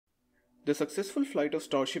The successful flight of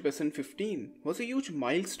Starship SN15 was a huge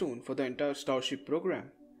milestone for the entire Starship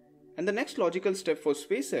program, and the next logical step for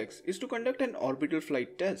SpaceX is to conduct an orbital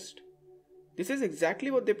flight test. This is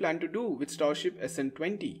exactly what they plan to do with Starship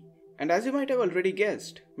SN20, and as you might have already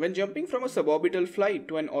guessed, when jumping from a suborbital flight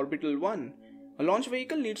to an orbital one, a launch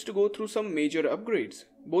vehicle needs to go through some major upgrades,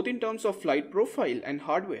 both in terms of flight profile and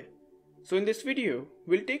hardware. So in this video,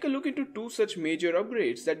 we'll take a look into two such major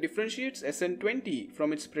upgrades that differentiates SN20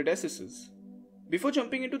 from its predecessors. Before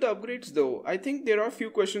jumping into the upgrades though, I think there are a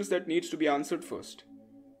few questions that needs to be answered first.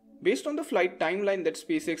 Based on the flight timeline that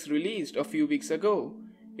SpaceX released a few weeks ago,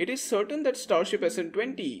 it is certain that Starship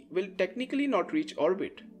SN20 will technically not reach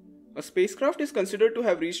orbit. A spacecraft is considered to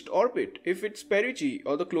have reached orbit if its perigee,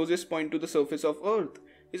 or the closest point to the surface of Earth,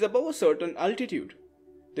 is above a certain altitude.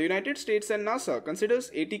 The United States and NASA considers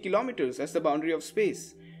 80 kilometers as the boundary of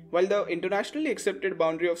space, while the internationally accepted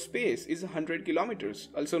boundary of space is 100 kilometers,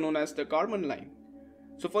 also known as the Kármán line.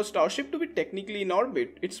 So for Starship to be technically in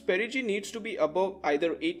orbit, its perigee needs to be above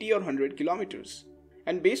either 80 or 100 kilometers.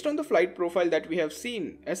 And based on the flight profile that we have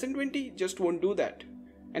seen, SN20 just won't do that.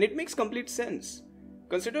 And it makes complete sense.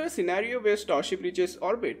 Consider a scenario where Starship reaches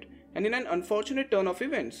orbit, and in an unfortunate turn of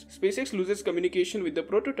events, SpaceX loses communication with the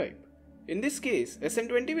prototype. In this case,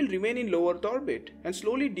 SN20 will remain in low Earth orbit and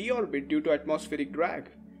slowly deorbit due to atmospheric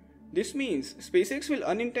drag. This means SpaceX will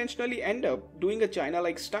unintentionally end up doing a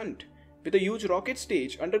China-like stunt, with a huge rocket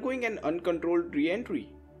stage undergoing an uncontrolled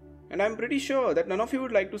re-entry. And I'm pretty sure that none of you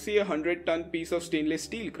would like to see a 100-ton piece of stainless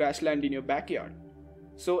steel crash land in your backyard.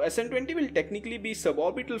 So SN20 will technically be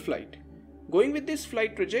suborbital flight. Going with this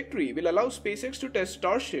flight trajectory will allow SpaceX to test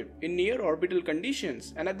Starship in near orbital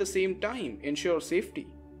conditions and at the same time ensure safety.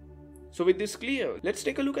 So with this clear, let's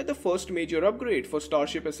take a look at the first major upgrade for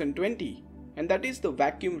Starship SN20, and that is the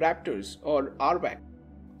Vacuum Raptors, or RVAC.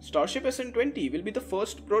 Starship SN20 will be the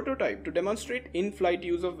first prototype to demonstrate in-flight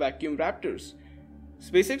use of Vacuum Raptors.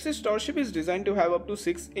 SpaceX's Starship is designed to have up to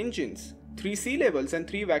 6 engines, 3 sea levels and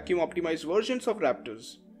 3 vacuum-optimized versions of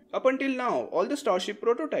Raptors. Up until now, all the Starship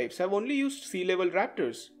prototypes have only used sea level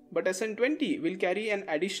Raptors, but SN20 will carry an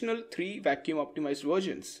additional 3 vacuum-optimized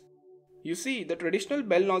versions. You see, the traditional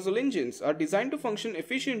bell nozzle engines are designed to function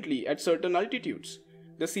efficiently at certain altitudes.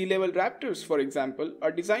 The sea-level Raptors, for example,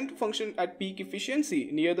 are designed to function at peak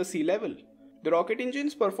efficiency near the sea level. The rocket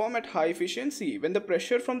engines perform at high efficiency when the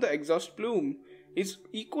pressure from the exhaust plume is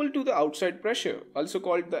equal to the outside pressure, also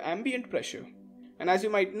called the ambient pressure. And as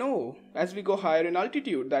you might know, as we go higher in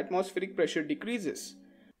altitude, the atmospheric pressure decreases.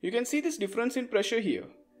 You can see this difference in pressure here.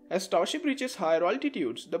 As Starship reaches higher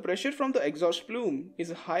altitudes, the pressure from the exhaust plume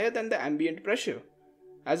is higher than the ambient pressure.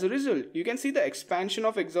 As a result, you can see the expansion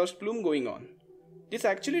of exhaust plume going on. This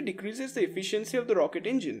actually decreases the efficiency of the rocket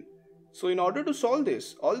engine. So in order to solve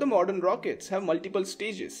this, all the modern rockets have multiple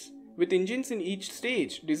stages, with engines in each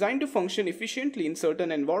stage designed to function efficiently in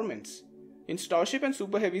certain environments. In Starship and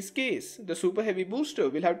Super Heavy's case, the Super Heavy booster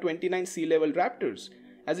will have 29 sea-level Raptors,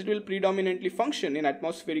 as it will predominantly function in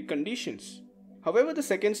atmospheric conditions. However, the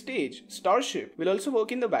second stage, Starship, will also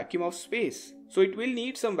work in the vacuum of space, so it will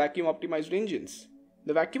need some vacuum-optimized engines.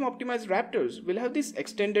 The vacuum-optimized Raptors will have this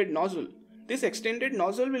extended nozzle. This extended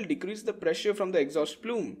nozzle will decrease the pressure from the exhaust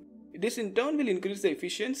plume. This in turn will increase the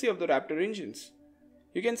efficiency of the Raptor engines.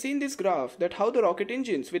 You can see in this graph that how the rocket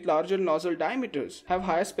engines with larger nozzle diameters have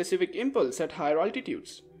higher specific impulse at higher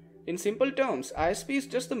altitudes. In simple terms, ISP is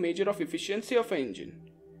just the measure of efficiency of an engine.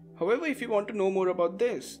 However, if you want to know more about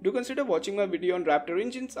this, do consider watching my video on Raptor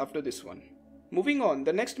engines after this one. Moving on,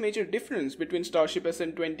 the next major difference between Starship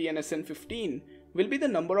SN20 and SN15 will be the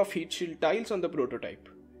number of heat shield tiles on the prototype.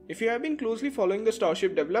 If you have been closely following the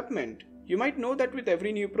Starship development, you might know that with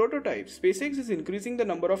every new prototype, SpaceX is increasing the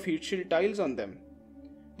number of heat shield tiles on them.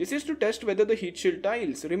 This is to test whether the heat shield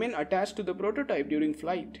tiles remain attached to the prototype during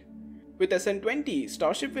flight. With SN20,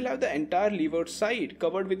 Starship will have the entire leeward side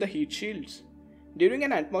covered with the heat shields. During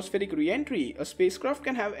an atmospheric re-entry, a spacecraft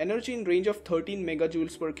can have energy in range of 13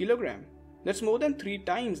 megajoules per kilogram. That's more than 3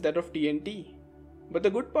 times that of TNT. But the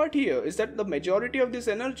good part here is that the majority of this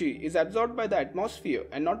energy is absorbed by the atmosphere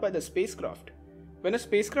and not by the spacecraft. When a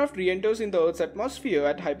spacecraft re-enters in the Earth's atmosphere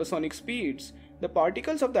at hypersonic speeds, the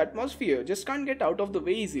particles of the atmosphere just can't get out of the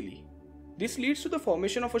way easily. This leads to the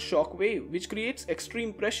formation of a shock wave which creates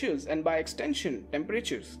extreme pressures and by extension,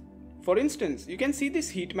 temperatures. For instance, you can see this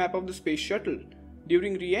heat map of the space shuttle.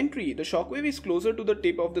 During re-entry, the shockwave is closer to the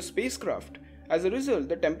tip of the spacecraft. As a result,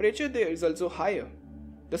 the temperature there is also higher.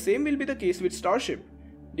 The same will be the case with Starship.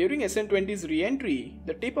 During SN20's re-entry,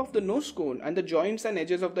 the tip of the nose cone and the joints and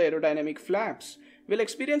edges of the aerodynamic flaps will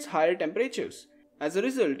experience higher temperatures. As a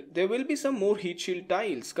result, there will be some more heat shield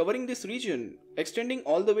tiles covering this region extending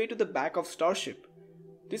all the way to the back of Starship.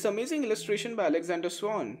 This amazing illustration by Alexander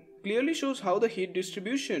Svan clearly shows how the heat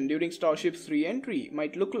distribution during Starship's re-entry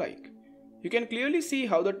might look like. You can clearly see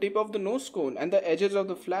how the tip of the nose cone and the edges of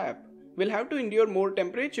the flap will have to endure more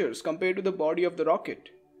temperatures compared to the body of the rocket.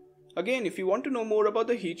 Again, if you want to know more about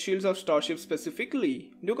the heat shields of Starship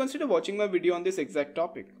specifically, do consider watching my video on this exact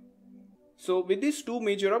topic. So with these two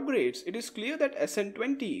major upgrades, it is clear that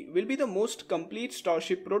SN20 will be the most complete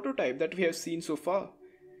Starship prototype that we have seen so far.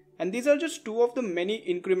 And these are just two of the many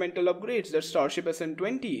incremental upgrades that Starship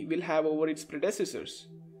SN20 will have over its predecessors.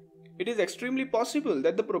 It is extremely possible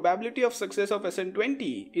that the probability of success of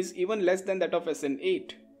SN20 is even less than that of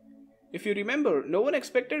SN8. If you remember, no one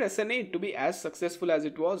expected SN8 to be as successful as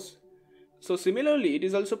it was. So similarly, it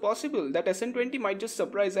is also possible that SN20 might just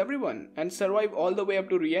surprise everyone and survive all the way up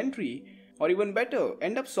to re-entry, or even better,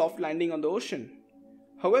 end up soft landing on the ocean.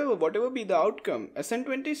 However, whatever be the outcome,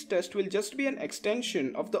 SN20's test will just be an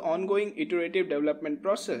extension of the ongoing iterative development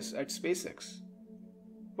process at SpaceX.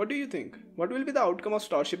 What do you think? What will be the outcome of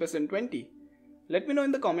Starship SN20? Let me know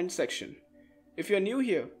in the comments section. If you are new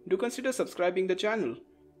here, do consider subscribing the channel.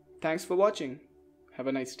 Thanks for watching. Have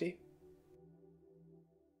a nice day.